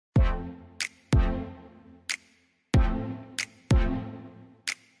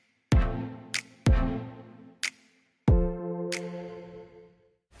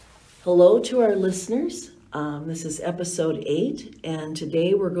Hello to our listeners. This is episode 8, and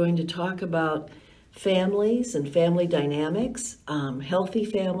today we're going to talk about families and family dynamics, healthy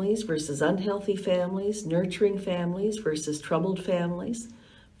families versus unhealthy families, nurturing families versus troubled families,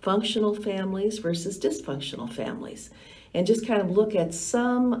 functional families versus dysfunctional families, and just kind of look at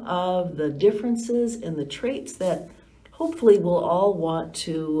some of the differences and the traits that hopefully we'll all want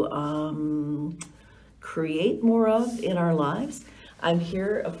to create more of in our lives. I'm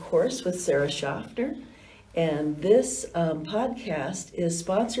here, of course, with Sarah Schaffner, and this podcast is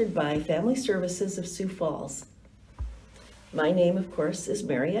sponsored by Family Services of Sioux Falls. My name, of course, is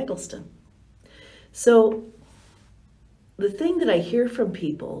Mary Eggleston. So the thing that I hear from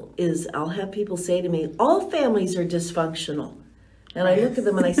people is I'll have people say to me, all families are dysfunctional. And I look at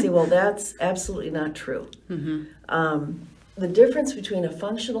them and I say, well, that's absolutely not true. Mm-hmm. The difference between a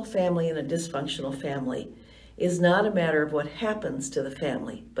functional family and a dysfunctional family is not a matter of what happens to the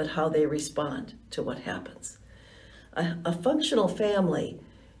family, but how they respond to what happens. A functional family,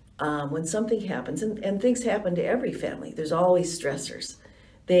 when something happens, and things happen to every family, there's always stressors.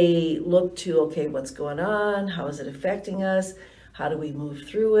 They look to, okay, what's going on? How is it affecting us? How do we move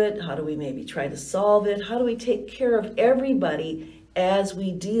through it? How do we maybe try to solve it? How do we take care of everybody as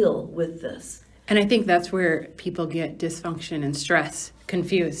we deal with this? And I think that's where people get dysfunction and stress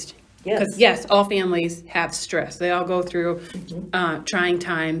confused. Yes. Because yes, all families have stress. They all go through trying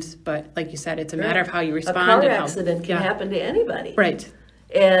times, but like you said, it's a matter of how you respond. A car accident can happen to anybody. Right.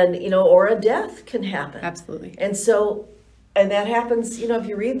 And, or a death can happen. Absolutely. And so, and that happens, if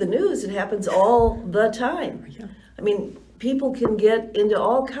you read the news, it happens all the time. Yeah. I mean, people can get into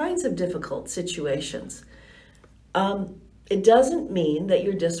all kinds of difficult situations. It doesn't mean that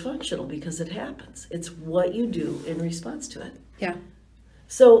you're dysfunctional because it happens. It's what you do in response to it. Yeah.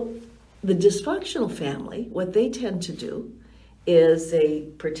 So the dysfunctional family, what they tend to do is they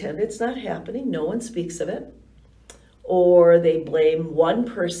pretend it's not happening, no one speaks of it, or they blame one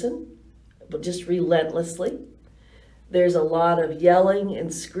person, but just relentlessly. There's a lot of yelling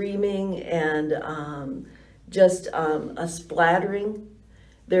and screaming and just a splattering.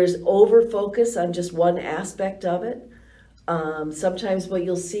 There's over-focus on just one aspect of it. Sometimes what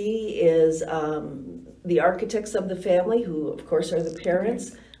you'll see is the architects of the family, who of course are the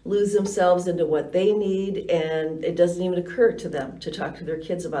parents, lose themselves into what they need, and it doesn't even occur to them to talk to their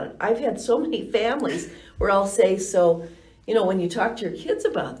kids about it. I've had so many families where I'll say, so, when you talk to your kids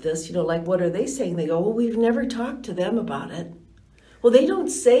about this, like, what are they saying? They go, well, we've never talked to them about it. Well, they don't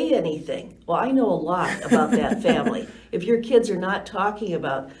say anything. Well, I know a lot about that family. If your kids are not talking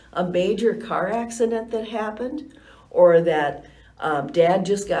about a major car accident that happened, or that dad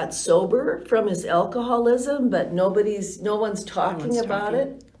just got sober from his alcoholism, but no one's talking about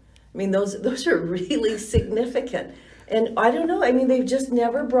it. I mean, those are really significant. And I don't know, they've just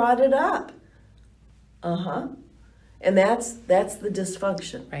never brought it up. And that's the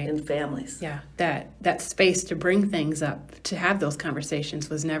dysfunction in families. Yeah, that space to bring things up, to have those conversations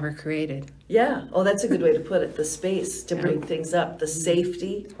was never created. Yeah, that's a good way to put it. The space to bring things up, the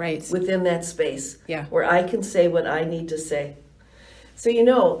safety within that space where I can say what I need to say.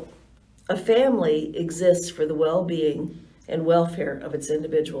 So, a family exists for the well-being and welfare of its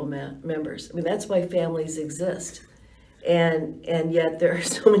individual members. That's why families exist. And yet there are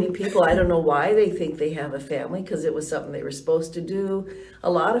so many people, I don't know why they think they have a family, because it was something they were supposed to do. A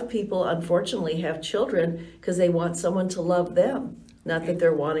lot of people, unfortunately, have children because they want someone to love them, not that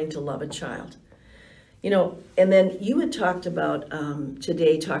they're wanting to love a child. And then you had talked about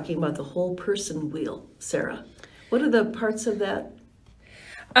today, talking about the whole person wheel, Sarah. What are the parts of that?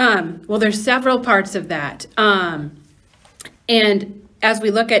 Well, there's several parts of that. And as we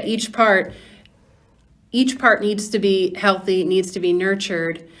look at each part needs to be healthy, needs to be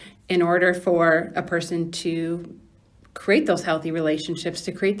nurtured in order for a person to create those healthy relationships,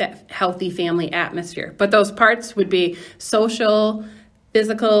 to create that healthy family atmosphere. But those parts would be social,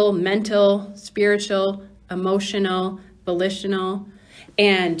 physical, mental, spiritual, emotional, volitional.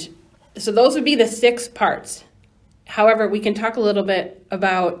 And so those would be the 6 parts. However, we can talk a little bit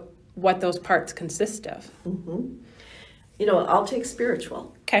about what those parts consist of. Mm-hmm. I'll take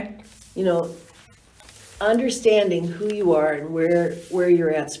spiritual. Okay. Understanding who you are and where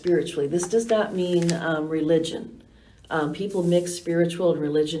you're at spiritually. This does not mean religion. People mix spiritual and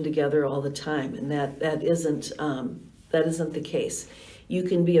religion together all the time, and that isn't the case. You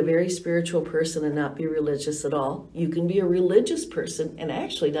can be a very spiritual person and not be religious at all. You can be a religious person and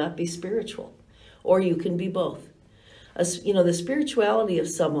actually not be spiritual, or you can be both. The spirituality of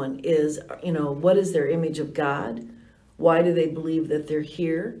someone is, what is their image of God? Why do they believe that they're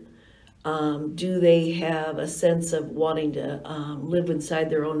here? Do they have a sense of wanting to live inside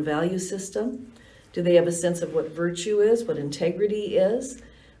their own value system? Do they have a sense of what virtue is, what integrity is?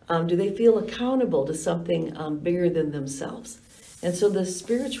 Do they feel accountable to something bigger than themselves? And so the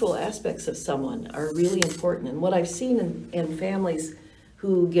spiritual aspects of someone are really important. And what I've seen in families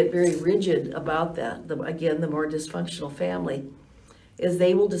who get very rigid about that, again, the more dysfunctional family, is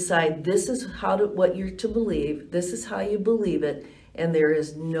they will decide this is what you're to believe, this is how you believe it, and there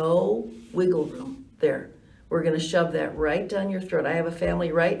is no wiggle room there. We're going to shove that right down your throat. I have a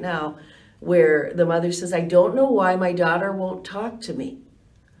family right now where the mother says, I don't know why my daughter won't talk to me.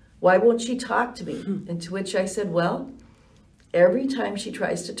 Why won't she talk to me? And to which I said, well, every time she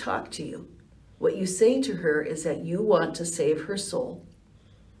tries to talk to you, what you say to her is that you want to save her soul.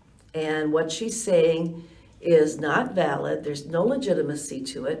 And what she's saying is not valid. There's no legitimacy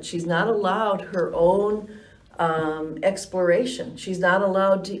to it. She's not allowed her own exploration. She's not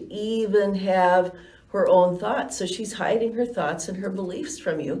allowed to even have her own thoughts. So she's hiding her thoughts and her beliefs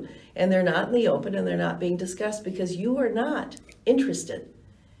from you, and they're not in the open and they're not being discussed because you are not interested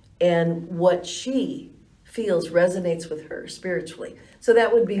in what she feels resonates with her spiritually. So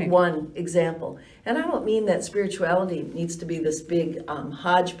that would be one example. And I don't mean that spirituality needs to be this big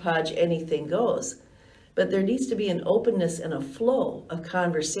hodgepodge, anything goes, but there needs to be an openness and a flow of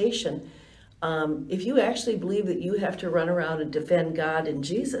conversation. If you actually believe that you have to run around and defend God and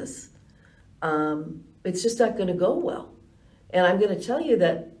Jesus, it's just not going to go well. And I'm going to tell you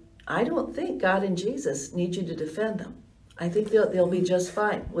that I don't think God and Jesus need you to defend them. I think they'll be just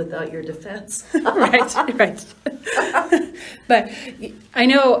fine without your defense. Right. But I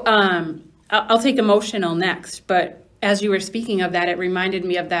know I'll take emotional next, but as you were speaking of that, it reminded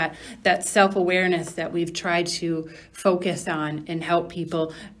me of that self-awareness that we've tried to focus on and help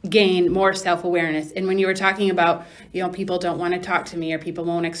people gain more self-awareness. And when you were talking about, people don't want to talk to me or people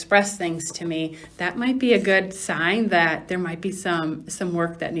won't express things to me, that might be a good sign that there might be some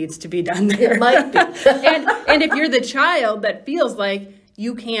work that needs to be done there. It might be. and if you're the child that feels like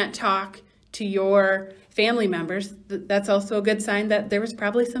you can't talk to your family members, that's also a good sign that there was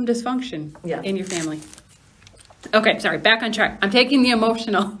probably some dysfunction in your family. Okay, sorry, back on track. I'm taking the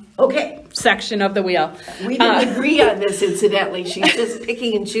emotional section of the wheel. We didn't agree on this, incidentally. She's just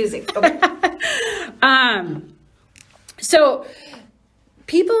picking and choosing. Okay. So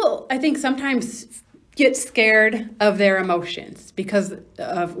people, I think, sometimes get scared of their emotions because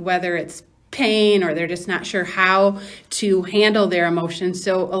of whether it's pain or they're just not sure how to handle their emotions.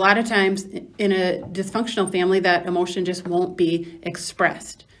 So a lot of times in a dysfunctional family, that emotion just won't be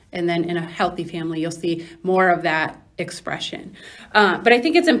expressed. And then in a healthy family, you'll see more of that expression. But I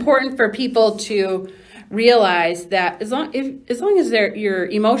think it's important for people to realize that as long as your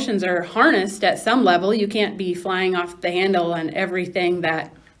emotions are harnessed at some level, you can't be flying off the handle on everything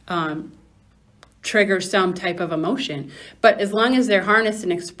that triggers some type of emotion. But as long as they're harnessed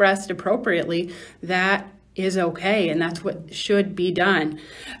and expressed appropriately, that is okay, and that's what should be done.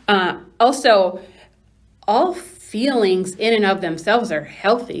 Also, all feelings in and of themselves are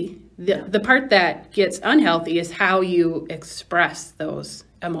healthy. The part that gets unhealthy is how you express those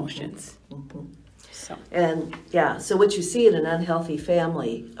emotions. Mm-hmm. So what you see in an unhealthy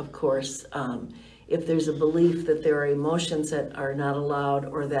family, of course, if there's a belief that there are emotions that are not allowed,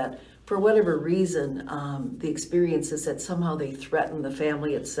 or that for whatever reason, the experience is that somehow they threaten the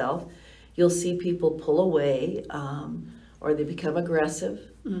family itself, you'll see people pull away, or they become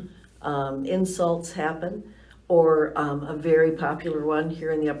aggressive. Insults happen. Or a very popular one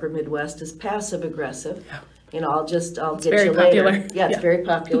here in the upper Midwest is passive aggressive. I'll get you later. Popular. Yeah, it's very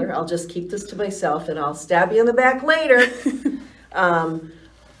popular. I'll just keep this to myself and I'll stab you in the back later.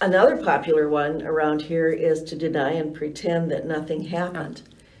 Another popular one around here is to deny and pretend that nothing happened.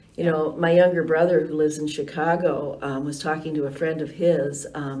 My younger brother, who lives in Chicago, was talking to a friend of his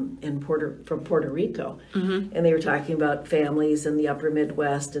from Puerto Rico, and they were talking about families in the upper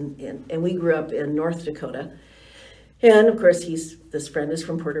Midwest, and we grew up in North Dakota. And of course, this friend is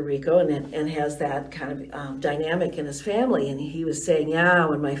from Puerto Rico and has that kind of dynamic in his family. And he was saying,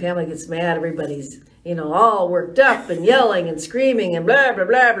 when my family gets mad, everybody's, all worked up and yelling and screaming and blah, blah,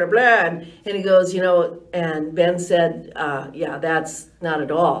 blah, blah, blah. And he goes, and Ben said, that's not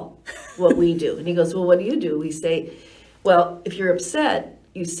at all what we do. And he goes, well, what do you do? We say, well, if you're upset,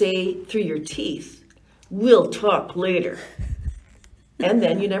 you say through your teeth, we'll talk later. And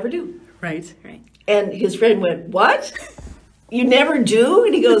then you never do. Right. And his friend went, what? You never do?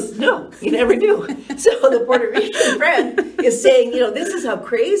 And he goes, no, you never do. So the Puerto Rican friend is saying, this is how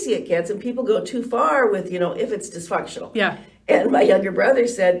crazy it gets. And people go too far with, if it's dysfunctional. Yeah. And my younger brother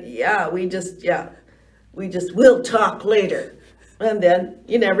said, we just will talk later. And then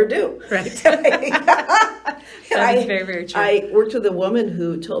you never do. Right. That is very, very true. I worked with a woman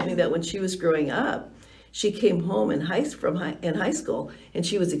who told me that when she was growing up, she came home in high school, and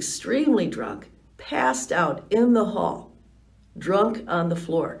she was extremely drunk, passed out in the hall, drunk on the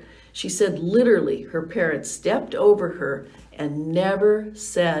floor. She said literally her parents stepped over her and never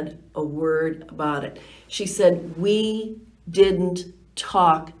said a word about it. She said, we didn't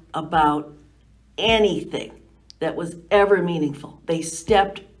talk about anything that was ever meaningful. They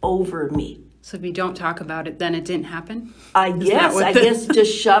stepped over me. So if you don't talk about it, then it didn't happen? I guess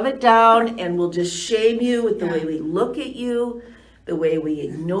just shove it down, and we'll just shame you with the way we look at you, the way we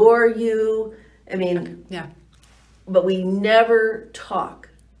ignore you. I mean, but we never talk.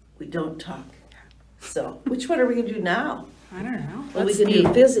 We don't talk. So which one are we going to do now? I don't know. Well, we can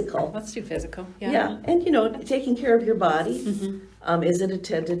do physical. Let's do physical. Yeah, and taking care of your body. Is it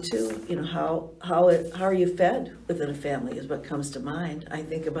attended to? How are you fed within a family is what comes to mind. I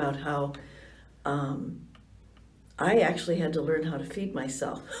think about how I actually had to learn how to feed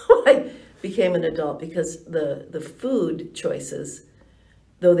myself when I became an adult, because the food choices,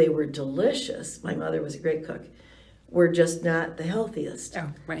 though they were delicious, my mother was a great cook, were just not the healthiest. Oh,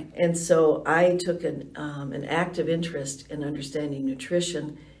 right. And so I took an active interest in understanding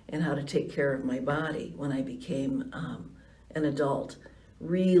nutrition and how to take care of my body when I became an adult,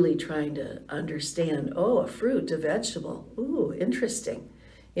 really trying to understand, a fruit, a vegetable, ooh, interesting.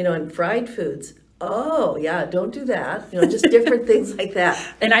 And fried foods, oh, yeah, don't do that. Just different things like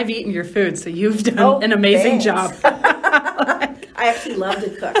that. And I've eaten your food, so you've done an amazing job. I actually love to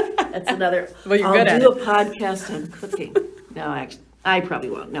cook. That's another. Well, you're good at it. I'll it. do a podcast on cooking. No, actually, I probably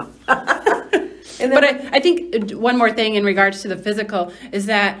won't. No. But I think one more thing in regards to the physical is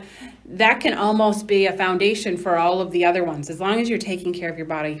that can almost be a foundation for all of the other ones. As long as you're taking care of your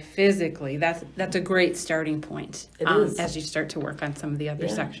body physically, that's a great starting point. It is. As you start to work on some of the other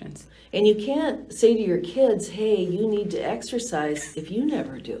sections. And you can't say to your kids, hey, you need to exercise if you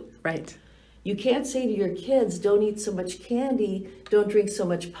never do. Right. You can't say to your kids, don't eat so much candy, don't drink so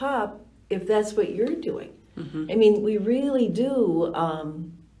much pop, if that's what you're doing. I mean, we really do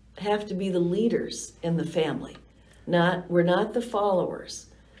have to be the leaders in the family. We're not the followers.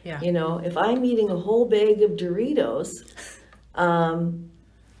 Yeah. If I'm eating a whole bag of Doritos,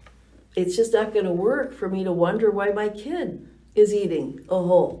 it's just not going to work for me to wonder why my kid is eating a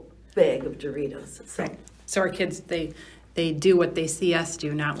whole bag of Doritos. Right. So our kids, they do what they see us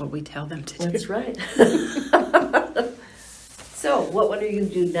do, not what we tell them to do. That's right. So what one are you going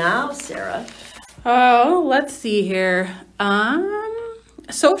to do now, Sarah? Oh, let's see here.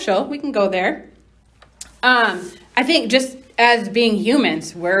 Social, we can go there. I think just as being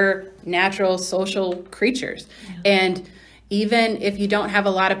humans, we're natural social creatures. Yeah. And even if you don't have a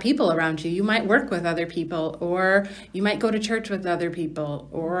lot of people around you, you might work with other people, or you might go to church with other people,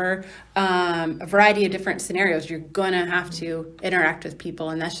 or a variety of different scenarios. You're going to have to interact with people,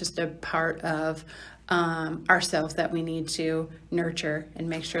 and that's just a part of ourselves that we need to nurture and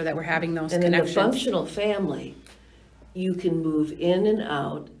make sure that we're having those connections. In a functional family, you can move in and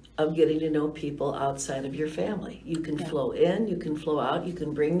out of getting to know people outside of your family. You can flow in, you can flow out, you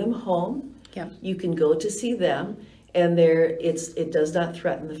can bring them home, you can go to see them, and it does not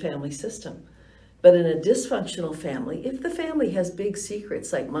threaten the family system. But in a dysfunctional family, if the family has big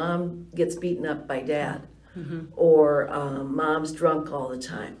secrets, like mom gets beaten up by dad, or mom's drunk all the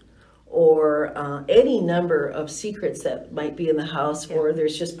time, or any number of secrets that might be in the house, or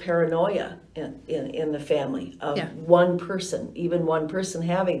there's just paranoia in the family of one person, even one person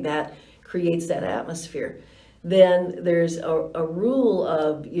having that creates that atmosphere, then there's a rule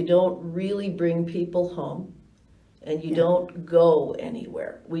of you don't really bring people home, and you don't go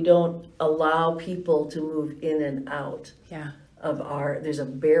anywhere. We don't allow people to move in and out of there's a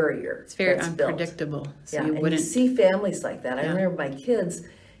barrier. It's very unpredictable. So and you see families like that. I remember my kids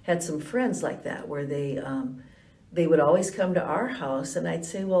had some friends like that, where they would always come to our house, and I'd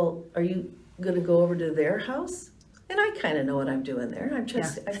say, well, are you going to go over to their house? And I kind of know what I'm doing there. I'm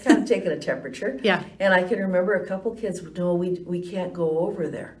kind of taking a temperature. And I can remember a couple kids, no, we can't go over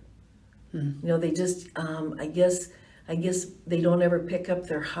there. They just, I guess they don't ever pick up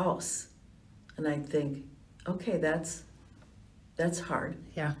their house. And I'd think, okay, that's hard.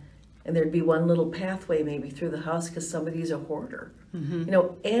 And there'd be one little pathway maybe through the house because somebody's a hoarder.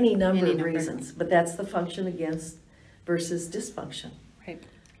 Any number of reasons. But that's the function against versus dysfunction. Right.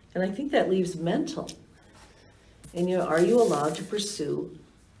 And I think that leaves mental. And are you allowed to pursue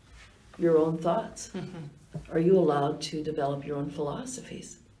your own thoughts? Are you allowed to develop your own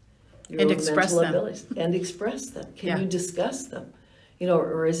philosophies? Your and own express mental them. abilities, and express them. Can you discuss them?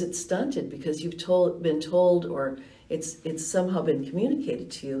 or is it stunted because you've been told, or it's somehow been communicated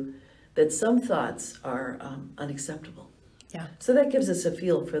to you that some thoughts are unacceptable. Yeah. So that gives us a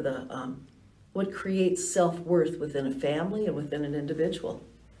feel for the what creates self-worth within a family and within an individual.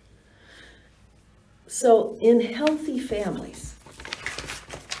 So in healthy families,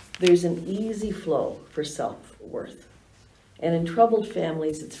 there's an easy flow for self-worth. And in troubled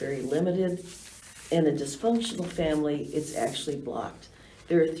families, it's very limited. In a dysfunctional family, it's actually blocked.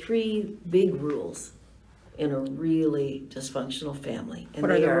 There are 3 big rules in a really dysfunctional family. And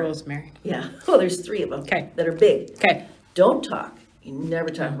what are the rules, Mary? Yeah, well, there's 3 of them that are big. Okay. Don't talk. You never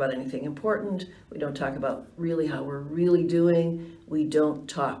talk about anything important. We don't talk about really how we're really doing. We don't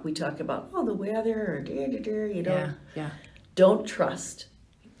talk. We talk about, the weather, or you know. Yeah. Don't trust.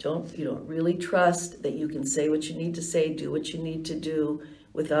 You don't really trust that you can say what you need to say, do what you need to do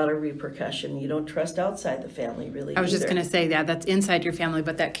without a repercussion. You don't trust outside the family, really. I was just going to say that's inside your family,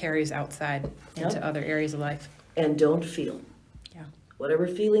 but that carries outside into other areas of life. And don't feel. Yeah. Whatever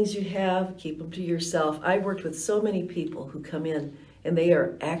feelings you have, keep them to yourself. I've worked with so many people who come in and they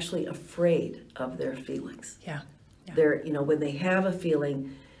are actually afraid of their feelings. Yeah. They're, when they have a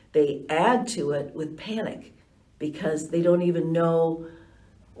feeling, they add to it with panic because they don't even know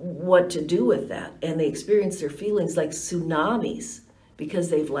what to do with that. And they experience their feelings like tsunamis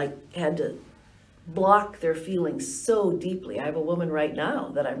because they've had to block their feelings so deeply. I have a woman right now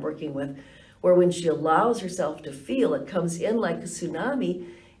that I'm working with where when she allows herself to feel, it comes in like a tsunami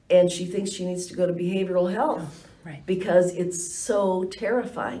and she thinks she needs to go to behavioral health because it's so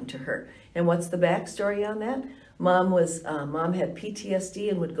terrifying to her. And what's the backstory on that? Mom had PTSD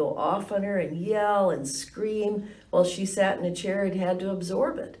and would go off on her and yell and scream while she sat in a chair and had to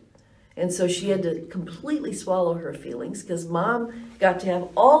absorb it. And so she had to completely swallow her feelings because Mom got to have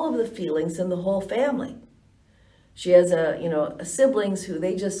all of the feelings in the whole family. She has siblings who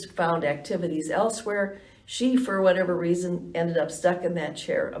they just found activities elsewhere. She, for whatever reason, ended up stuck in that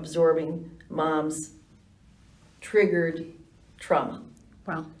chair, absorbing Mom's triggered trauma.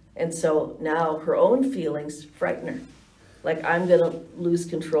 Wow. And so now her own feelings frighten her. Like, I'm going to lose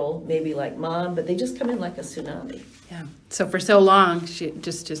control, maybe like Mom, but they just come in like a tsunami. Yeah. So for so long, she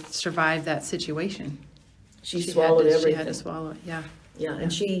just survived that situation. She swallowed everything. She had to swallow it, yeah. Yeah,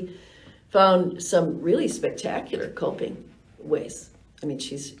 and she found some really spectacular coping ways. I mean,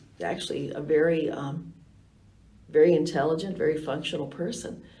 she's actually a very, very intelligent, very functional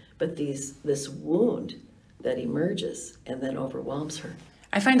person. But this wound that emerges and then overwhelms her.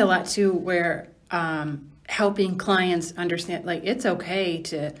 I find a lot too where helping clients understand, it's okay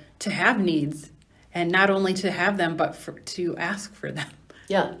to have needs, and not only to have them, but to ask for them.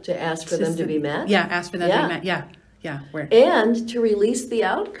 Yeah, to ask for them to be met. Yeah, ask for them to be met. Yeah. And to release the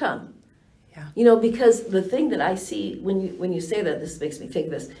outcome. Yeah. Because the thing that I see when you say that, this makes me think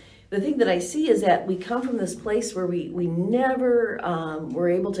of this. The thing that I see is that we come from this place where we never were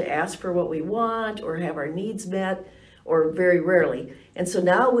able to ask for what we want or have our needs met, or very rarely. And so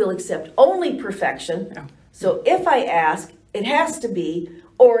now we'll accept only perfection. Oh. So if I ask, it has to be,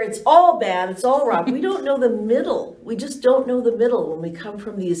 or it's all bad, it's all wrong. We don't know the middle. We just don't know the middle when we come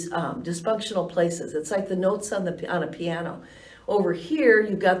from these dysfunctional places. It's like the notes on a piano. Over here,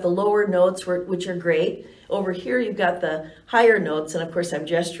 you've got the lower notes, which are great. Over here, you've got the higher notes. And of course, I'm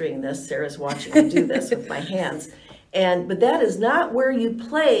gesturing this. Sarah's watching me do this with my hands. But that is not where you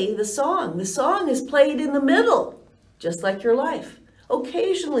play the song. The song is played in the middle, just like your life.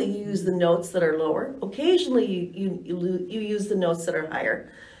 Occasionally, you use the notes that are lower. Occasionally, you use the notes that are higher.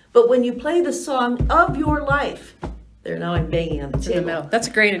 But when you play the song of your life, now I'm banging on the table. In the middle. That's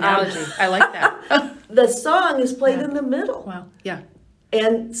a great analogy. I like that. The song is played in the middle. Wow. Yeah.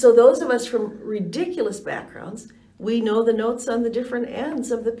 And so those of us from ridiculous backgrounds, we know the notes on the different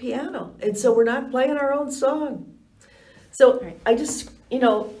ends of the piano. And so we're not playing our own song. So I just,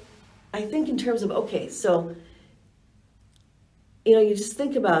 I think in terms of, so you just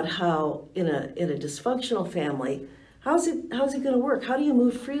think about how in a dysfunctional family, how's it going to work? How do you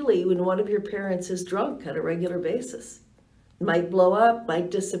move freely when one of your parents is drunk on a regular basis? Might blow up,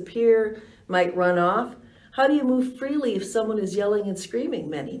 might disappear, might run off. How do you move freely if someone is yelling and screaming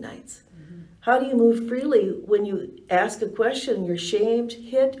many nights? Mm-hmm. How do you move freely when you ask a question and you're shamed,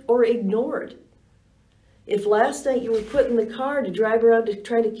 hit, or ignored? If last night you were put in the car to drive around to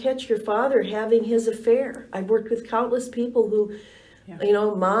try to catch your father having his affair. I've worked with countless people who,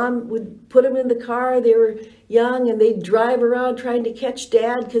 Mom would put them in the car, they were young, and they'd drive around trying to catch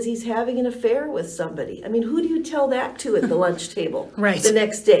Dad because he's having an affair with somebody. I mean, who do you tell that to at the lunch table the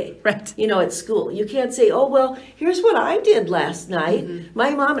next day, at school? You can't say, oh, well, here's what I did last night. Mm-hmm.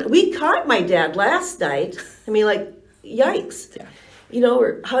 My mom, we caught my dad last night. I mean, yikes. Yeah.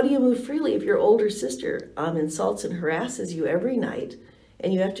 Or how do you move freely if your older sister insults and harasses you every night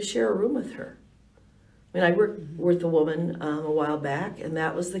and you have to share a room with her? I mean, I worked with a woman a while back, and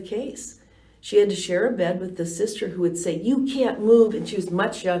that was the case. She had to share a bed with the sister who would say, you can't move, and she was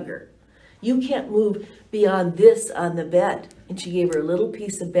much younger. You can't move beyond this on the bed. And she gave her a little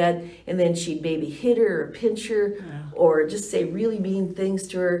piece of bed, and then she'd maybe hit her or pinch her or just say really mean things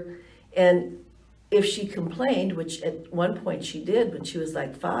to her. And if she complained, which at one point she did when she was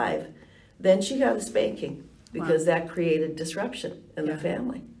like 5, then she got a spanking because that created disruption in the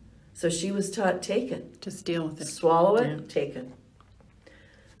family. So she was taught, take it. Just deal with it. Swallow it, take it.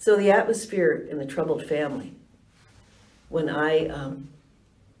 So the atmosphere in the troubled family, when I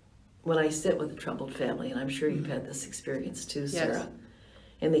sit with a troubled family, and I'm sure you've had this experience too, Sarah,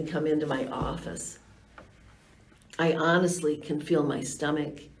 and they come into my office, I honestly can feel my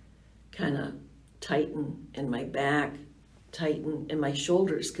stomach kind of tighten and my back tighten and my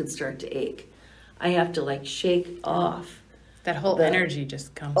shoulders can start to ache. I have to like shake off. That whole energy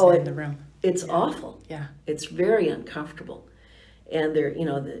just comes in the room. It's awful. Yeah. It's very uncomfortable. And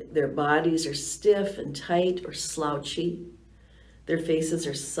their bodies are stiff and tight or slouchy. Their faces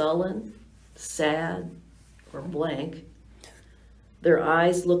are sullen, sad, or blank. Their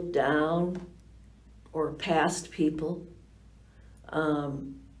eyes look down or past people.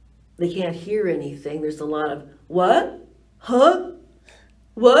 They can't hear anything. There's a lot of, what? Huh?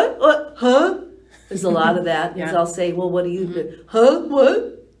 What? What? Huh? There's a lot of that. Because I'll say, well, what do you do? Huh?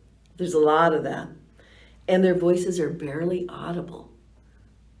 What? There's a lot of that. And their voices are barely audible.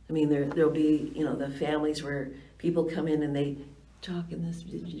 I mean, there'll be, the families where people come in and they talk in this,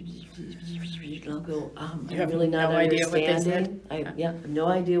 and I'll go, I'm really not understanding. I have no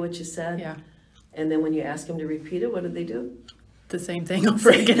idea what you said. Yeah. And then when you ask them to repeat it, what do they do? The same thing over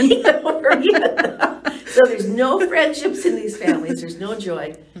again. So there's no friendships in these families. There's no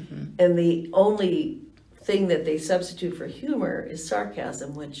joy. And the only thing that they substitute for humor is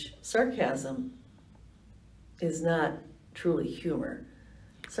sarcasm, which sarcasm is not truly humor.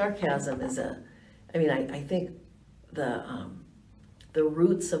 Sarcasm is I think the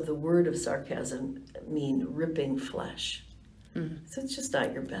roots of the word of sarcasm mean ripping flesh. So it's just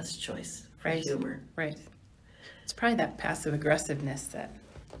not your best choice for humor. Right. It's probably that passive aggressiveness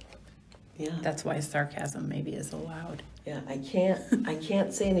that's why sarcasm maybe is allowed. Yeah, I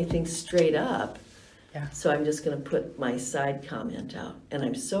can't say anything straight up. Yeah. So I'm just going to put my side comment out. And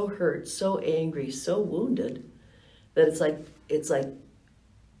I'm so hurt, so angry, so wounded that it's like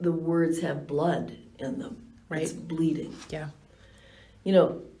the words have blood in them. Right. It's bleeding. Yeah.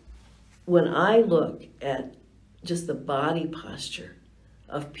 When I look at just the body posture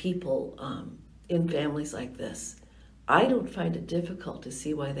of people in families like this, I don't find it difficult to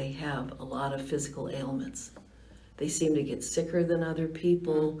see why they have a lot of physical ailments. They seem to get sicker than other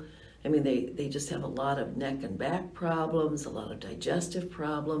people. I mean, they just have a lot of neck and back problems, a lot of digestive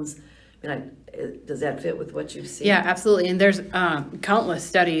problems. I mean, does that fit with what you've seen? Yeah, absolutely. And there's countless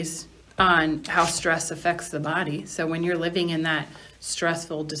studies on how stress affects the body. So when you're living in that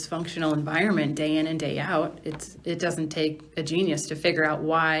stressful, dysfunctional environment day in and day out, it doesn't take a genius to figure out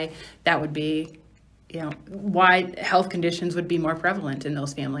why that would be, why health conditions would be more prevalent in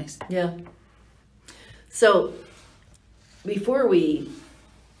those families. Yeah. So before we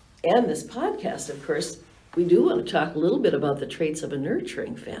end this podcast, of course, we do want to talk a little bit about the traits of a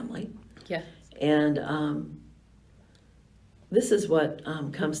nurturing family. Yeah. And this is what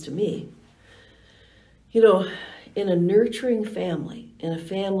comes to me. In a nurturing family, in a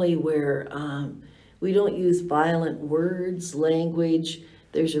family where we don't use violent words, language,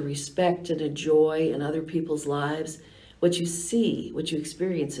 there's a respect and a joy in other people's lives. What you see, what you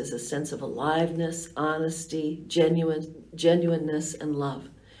experience is a sense of aliveness, honesty, genuineness, and love.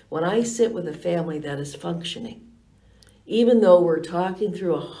 When I sit with a family that is functioning, even though we're talking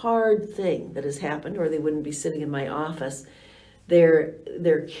through a hard thing that has happened, or they wouldn't be sitting in my office,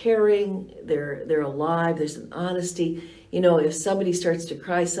 they're caring, they're alive, there's an honesty. If somebody starts to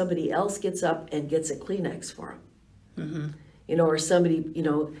cry, somebody else gets up and gets a Kleenex for them. Or somebody,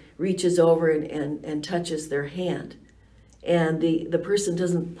 reaches over and touches their hand. And the person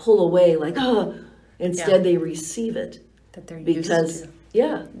doesn't pull away like, oh, instead they receive it. That they're because, used to.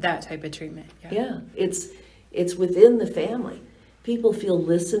 Yeah. That type of treatment. Yeah. It's within the family. People feel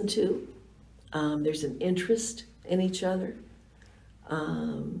listened to. There's an interest in each other.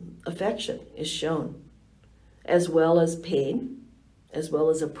 Affection is shown, as well as pain, as well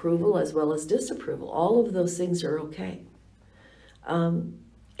as approval, as well as disapproval. All of those things are okay. One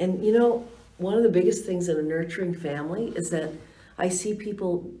of the biggest things in a nurturing family is that I see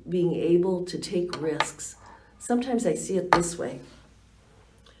people being able to take risks. Sometimes I see it this way.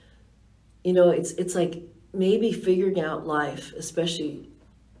 it's like maybe figuring out life, especially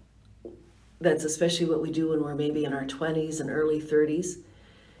what we do when we're maybe in our 20s and early 30s.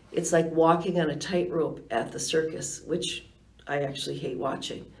 It's like walking on a tightrope at the circus, which I actually hate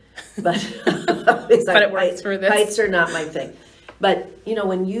watching. But, but it works for this. Heights are not my thing. But,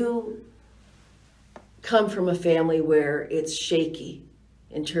 when you come from a family where it's shaky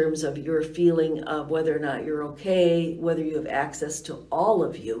in terms of your feeling of whether or not you're okay, whether you have access to all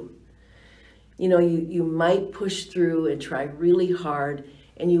of you, you might push through and try really hard,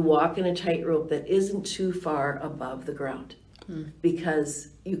 and you walk in a tightrope that isn't too far above the ground because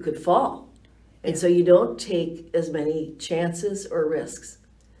you could fall. And so you don't take as many chances or risks.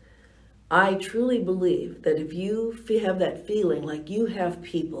 I truly believe that if you have that feeling like you have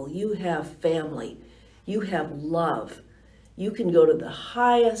people, you have family, you have love, you can go to the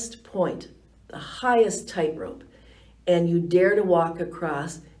highest point, the highest tightrope, and you dare to walk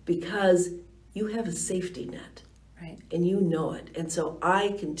across because you have a safety net. Right. And you know it. And so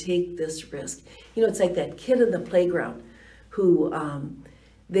I can take this risk. It's like that kid in the playground who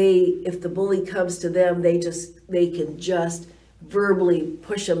if the bully comes to them, they can just verbally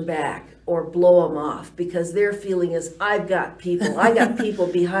push them back or blow them off because their feeling is, I got people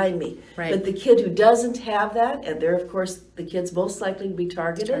behind me. Right. But the kid who doesn't have that, and they're, of course, the kids most likely to be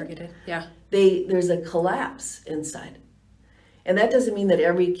targeted. Yeah. There's a collapse inside. And that doesn't mean that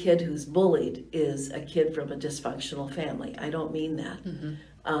every kid who's bullied is a kid from a dysfunctional family. I don't mean that.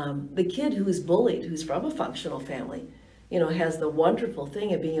 Mm-hmm. The kid who's bullied, who's from a functional family, has the wonderful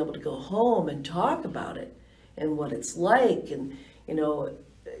thing of being able to go home and talk about it and what it's like, and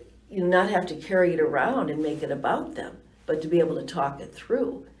you not have to carry it around and make it about them, but to be able to talk it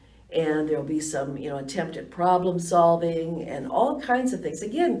through. And there'll be some, attempt at problem solving and all kinds of things.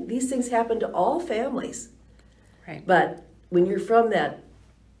 Again, these things happen to all families. Right. But when you're from that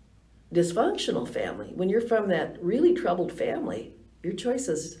dysfunctional family, when you're from that really troubled family, your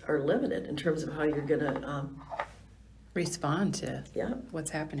choices are limited in terms of how you're going to respond to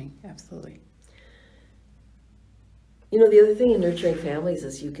what's happening. Absolutely. The other thing in nurturing families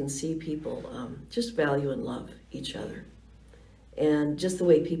is you can see people just value and love each other. And just the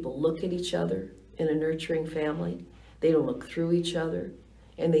way people look at each other in a nurturing family, they don't look through each other,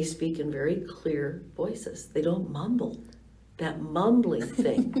 and they speak in very clear voices. They don't mumble. That mumbling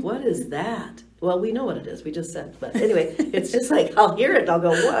thing, what is that? Well, we know what it is. We just said. But anyway, it's just like, I'll hear it. I'll go,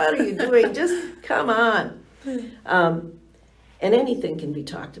 what are you doing? Just come on. And anything can be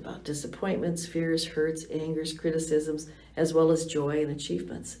talked about. Disappointments, fears, hurts, angers, criticisms, as well as joy and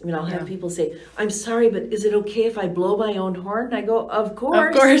achievements. I'll have people say, I'm sorry, but is it okay if I blow my own horn? And I go, of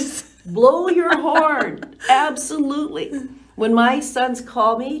course. Of course. Blow your horn. Absolutely. When my sons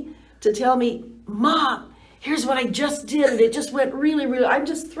call me to tell me, Mom, here's what I just did, and it just went really, really, I'm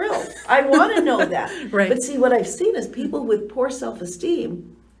just thrilled. I want to know that. Right. But see, what I've seen is people with poor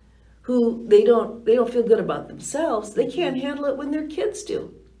self-esteem who they don't feel good about themselves. They can't handle it when their kids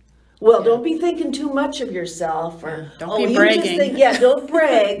do. Well, don't be thinking too much of yourself, or don't be bragging. You just think, don't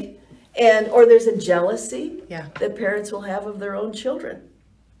brag, or there's a jealousy that parents will have of their own children.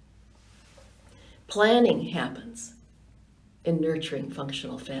 Planning happens in nurturing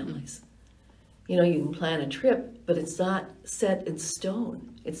functional families. You can plan a trip, but it's not set in stone.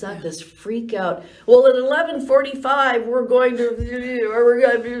 It's not this freak out, well, at 11:45, we're going to, or we're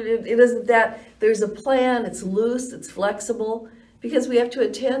going to, it isn't that. There's a plan, it's loose, it's flexible, because we have to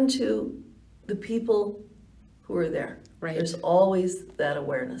attend to the people who are there. Right. There's always that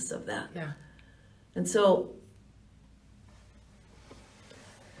awareness of that. Yeah. And so,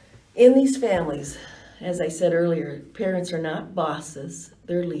 in these families, as I said earlier, parents are not bosses,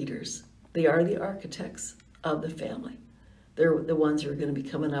 they're leaders. They are the architects of the family. They're the ones who are going to be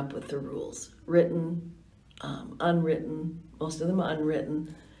coming up with the rules, written, unwritten, most of them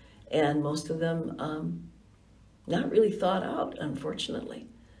unwritten, and most of them not really thought out, unfortunately.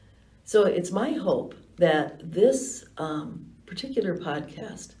 So it's my hope that this particular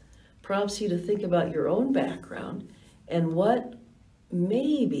podcast prompts you to think about your own background and what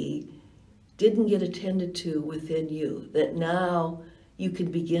maybe didn't get attended to within you, that now you can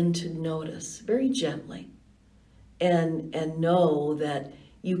begin to notice very gently and know that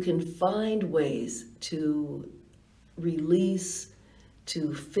you can find ways to release,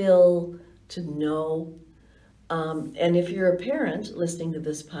 to fill, to know. And if you're a parent listening to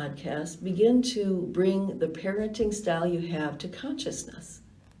this podcast, begin to bring the parenting style you have to consciousness.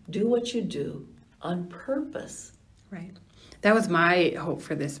 Do what you do on purpose. Right. That was my hope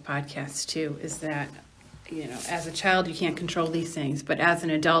for this podcast too, is that, as a child, you can't control these things, but as an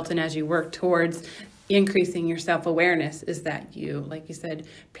adult and as you work towards, increasing your self-awareness is that you, like you said,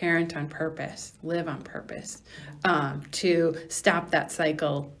 parent on purpose, live on purpose, to stop that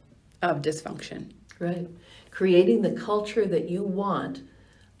cycle of dysfunction. Right. Creating the culture that you want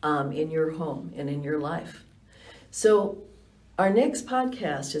in your home and in your life. So our next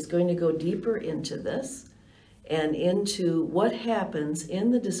podcast is going to go deeper into this and into what happens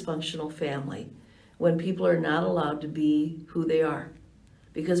in the dysfunctional family when people are not allowed to be who they are.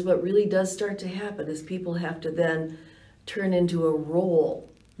 Because what really does start to happen is people have to then turn into a role,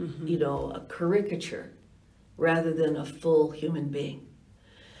 a caricature, rather than a full human being.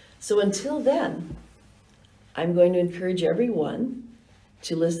 So until then, I'm going to encourage everyone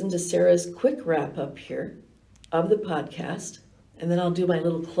to listen to Sarah's quick wrap up here of the podcast, and then I'll do my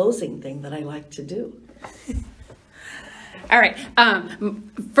little closing thing that I like to do. All right.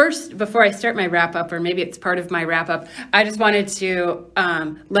 First, before I start my wrap up, or maybe it's part of my wrap up, I just wanted to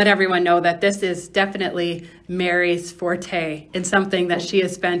let everyone know that this is definitely Mary's forte and something that she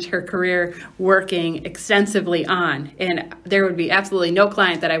has spent her career working extensively on. And there would be absolutely no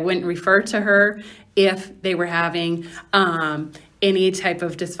client that I wouldn't refer to her if they were having any type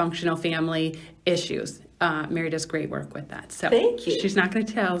of dysfunctional family issues. Mary does great work with that. So thank you. She's not going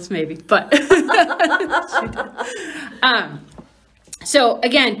to tell us maybe, but she did. So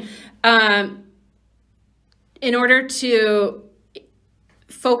again, in order to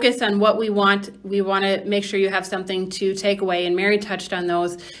focus on what we want to make sure you have something to take away. And Mary touched on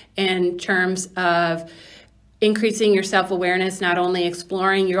those in terms of increasing your self-awareness, not only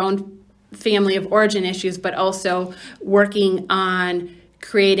exploring your own family of origin issues, but also working on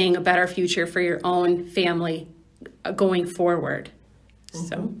creating a better future for your own family going forward.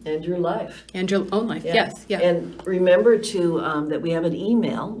 So, and your life. And your own life, Yeah. yes. Yeah. And remember to that we have an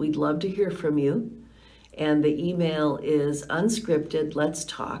email. We'd love to hear from you. And the email is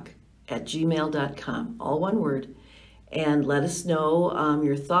unscriptedletstalk@gmail.com, all one word. And let us know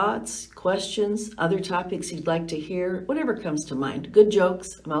your thoughts, questions, other topics you'd like to hear, whatever comes to mind. Good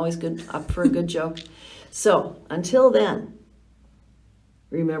jokes. I'm always up for a good joke. So until then,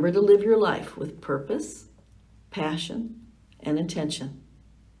 remember to live your life with purpose, passion, and intention.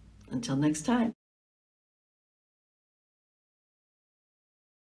 Until next time.